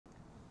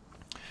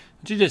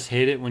Don't you just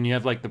hate it when you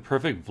have like the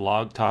perfect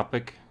vlog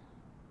topic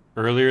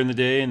earlier in the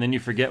day and then you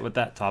forget what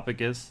that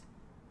topic is?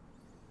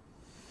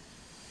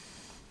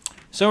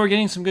 So we're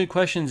getting some good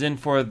questions in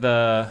for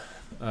the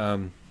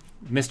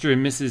Mr.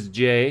 and Mrs.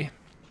 J.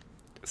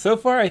 So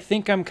far, I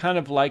think I'm kind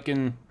of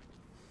liking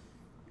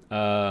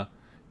uh,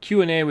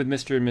 Q&A with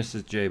Mr. and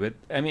Mrs. J, but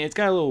I mean, it's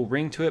got a little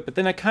ring to it, but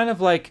then I kind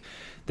of like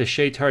the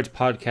Shaytards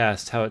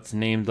podcast, how it's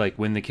named like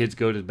When the Kids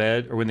Go to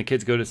Bed or When the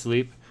Kids Go to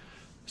Sleep,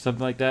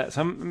 something like that.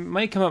 So I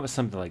might come up with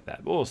something like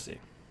that, but we'll see.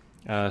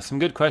 Some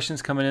good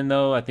questions coming in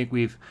though. I think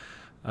we're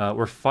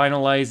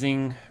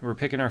finalizing. We're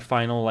picking our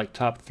final like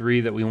top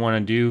 3 that we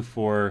want to do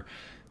for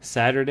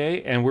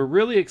Saturday, and we're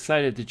really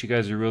excited that you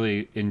guys are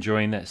really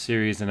enjoying that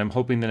series. And I'm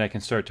hoping that I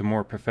can start to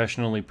more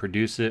professionally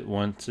produce it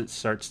once it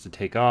starts to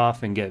take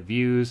off and get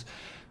views.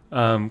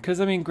 Because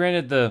I mean,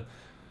 granted, the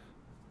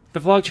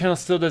vlog channel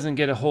still doesn't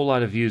get a whole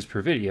lot of views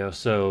per video,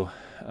 so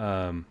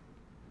I'm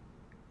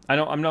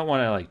not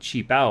want to like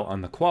cheap out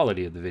on the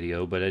quality of the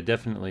video, but I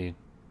definitely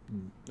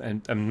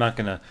I'm not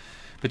gonna.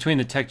 Between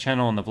the tech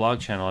channel and the vlog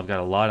channel, I've got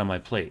a lot on my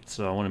plate,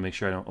 so I want to make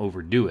sure I don't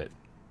overdo it.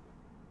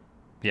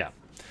 Yeah.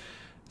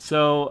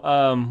 So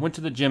went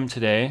to the gym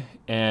today,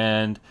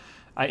 and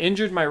I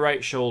injured my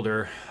right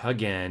shoulder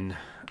again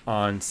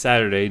on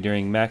Saturday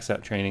during max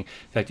out training.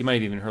 In fact, you might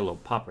have even heard a little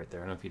pop right there.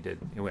 I don't know if you did.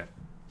 It went.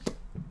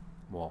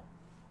 Well,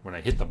 when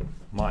I hit the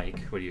mic,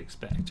 what do you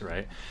expect,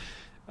 right?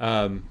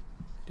 Damn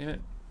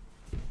it.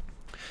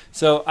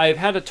 So I've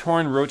had a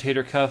torn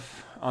rotator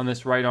cuff on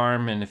this right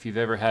arm, and if you've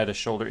ever had a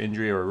shoulder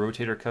injury or a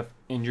rotator cuff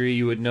injury,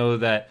 you would know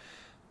that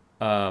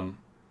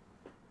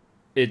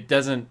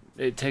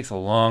it takes a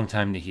long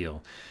time to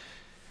heal.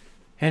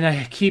 And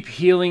I keep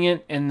healing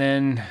it and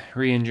then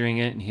re-injuring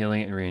it and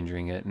healing it and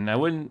re-injuring it. And I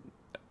don't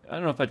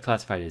know if I'd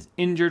classify it as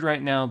injured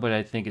right now, but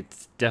I think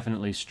it's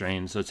definitely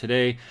strained. So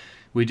today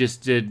we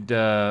just did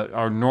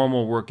our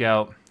normal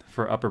workout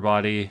for upper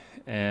body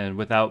and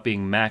without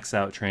being max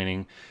out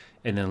training.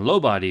 And then low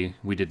body,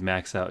 we did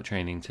max out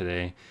training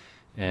today.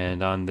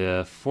 And on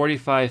the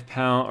 45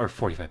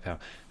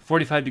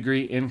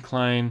 degree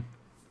incline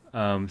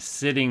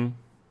sitting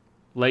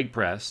leg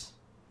press,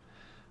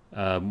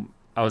 I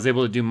was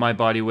able to do my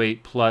body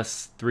weight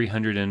plus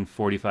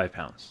 345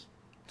 pounds.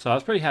 So I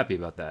was pretty happy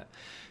about that.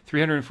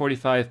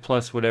 345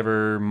 plus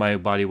whatever my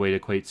body weight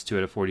equates to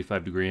at a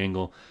 45 degree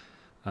angle.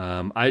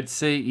 I'd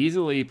say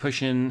easily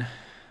pushing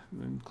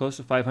close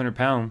to 500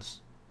 pounds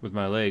with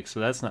my legs, so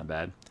that's not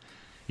bad.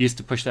 Used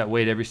to push that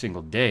weight every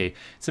single day.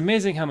 It's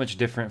amazing how much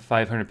different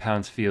 500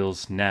 pounds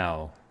feels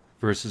now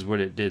versus what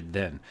it did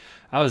then.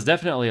 I was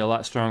definitely a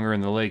lot stronger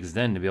in the legs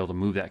then to be able to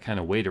move that kind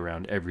of weight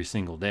around every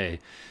single day,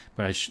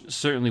 but I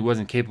certainly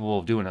wasn't capable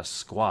of doing a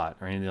squat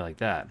or anything like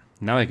that.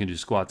 Now I can do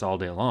squats all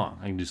day long.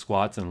 I can do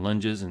squats and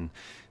lunges and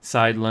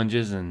side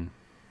lunges, and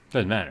it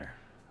doesn't matter.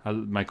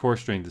 My core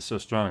strength is so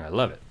strong, I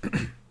love it.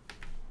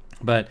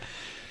 But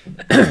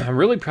I'm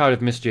really proud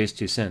of Miss J's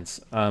 2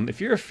 cents. If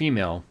you're a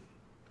female,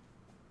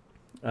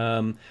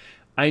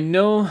 I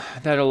know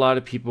that a lot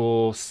of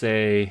people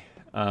say,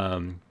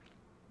 oh,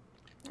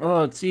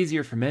 it's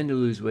easier for men to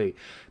lose weight.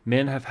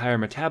 Men have higher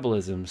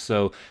metabolism.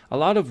 So a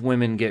lot of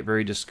women get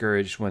very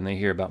discouraged when they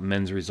hear about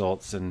men's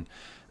results, and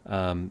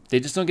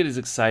they just don't get as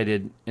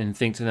excited and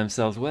think to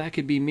themselves, well, that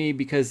could be me,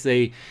 because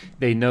they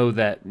know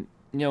that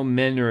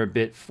men are a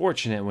bit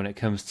fortunate when it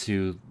comes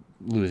to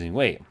losing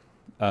weight.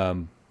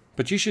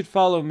 But you should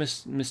follow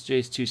Miss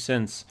J's 2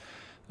 cents.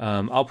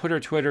 I'll put her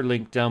Twitter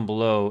link down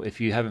below if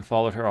you haven't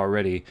followed her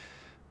already.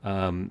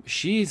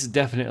 She's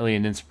definitely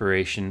an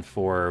inspiration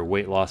for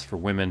weight loss for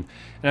women,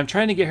 and I'm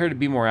trying to get her to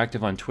be more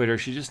active on Twitter.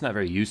 She's just not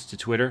very used to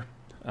Twitter.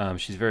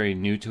 She's very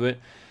new to it,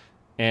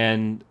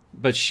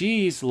 but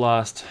she's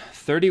lost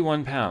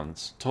 31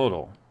 pounds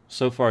total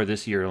so far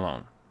this year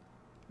alone,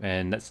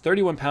 and that's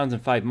 31 pounds in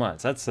 5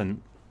 months. That's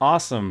an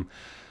awesome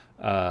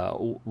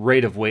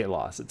rate of weight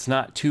loss. It's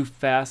not too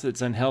fast,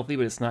 it's unhealthy,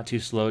 but it's not too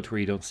slow to where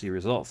you don't see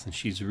results. And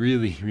she's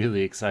really,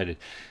 really excited.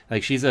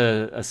 Like, she's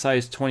a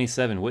size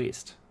 27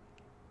 waist.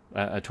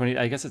 20,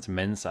 I guess it's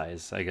men's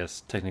size. I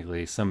guess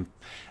technically some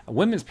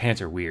women's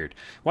pants are weird.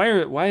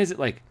 Why is it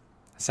like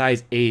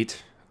size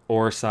 8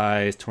 or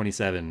size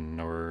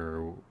 27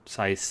 or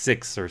size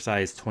 6 or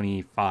size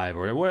 25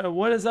 or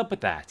what is up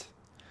with that?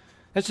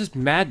 That's just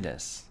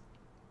madness.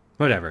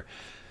 Whatever.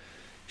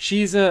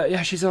 She's all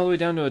the way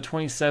down to a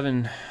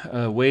 27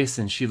 waist,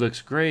 and she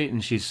looks great,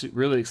 and she's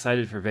really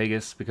excited for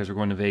Vegas because we're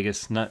going to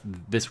Vegas not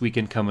this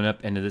weekend coming up,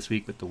 end of this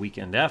week, but the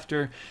weekend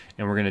after,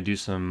 and we're going to do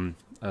some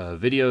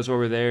videos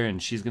over there,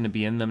 and she's going to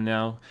be in them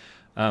now.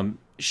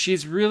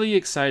 She's really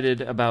excited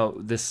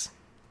about this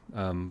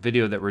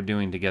video that we're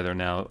doing together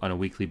now on a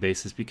weekly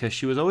basis, because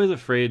she was always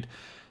afraid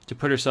to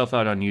put herself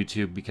out on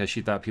YouTube because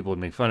she thought people would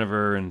make fun of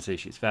her and say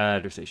she's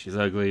fat or say she's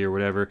ugly or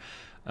whatever.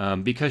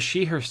 Because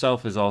she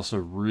herself is also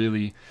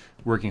really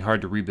working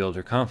hard to rebuild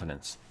her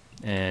confidence.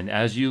 And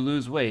as you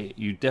lose weight,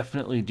 you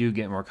definitely do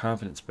get more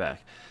confidence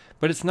back.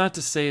 But it's not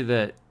to say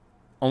that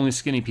only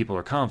skinny people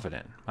are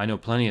confident. I know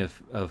plenty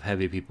of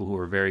heavy people who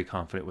are very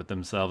confident with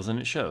themselves, and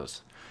it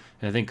shows.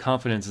 And I think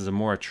confidence is a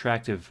more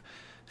attractive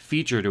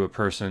feature to a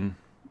person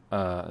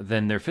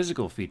than their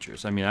physical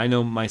features. I mean, I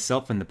know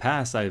myself in the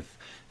past, I've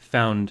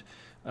found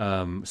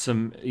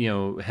some,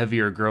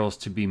 heavier girls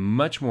to be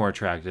much more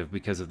attractive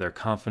because of their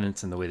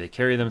confidence and the way they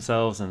carry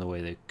themselves and the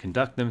way they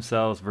conduct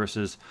themselves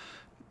versus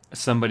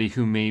somebody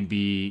who may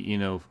be,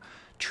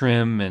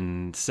 trim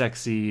and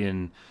sexy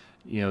and,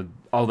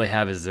 all they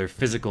have is their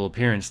physical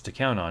appearance to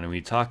count on. And when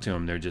you talk to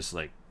them, they're just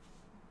like,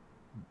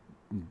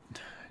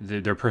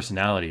 their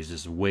personality is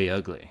just way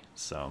ugly.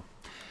 So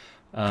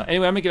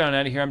anyway, I'm gonna get on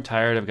out of here. I'm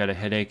tired. I've got a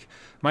headache.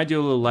 Might do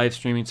a little live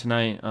streaming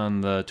tonight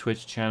on the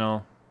Twitch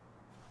channel.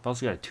 I've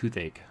also got a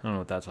toothache. I don't know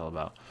what that's all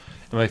about.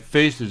 And my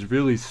face is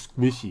really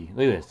squishy.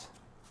 Look at this.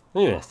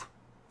 Look at this.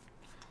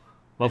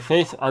 My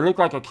face, I look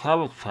like a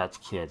Cabbage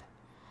Patch Kid.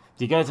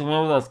 Do you guys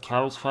remember those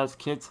Cabbage Patch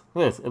Kids?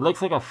 Look at this. It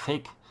looks like a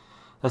fake.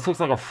 This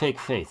looks like a fake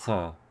face,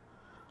 huh?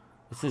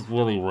 This is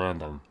really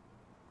random.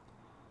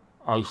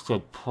 I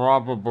should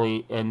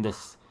probably end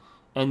this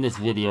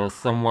video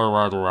somewhere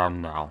right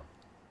around now.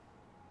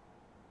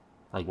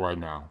 Like right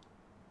now.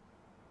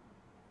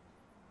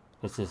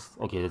 This is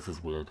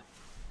weird.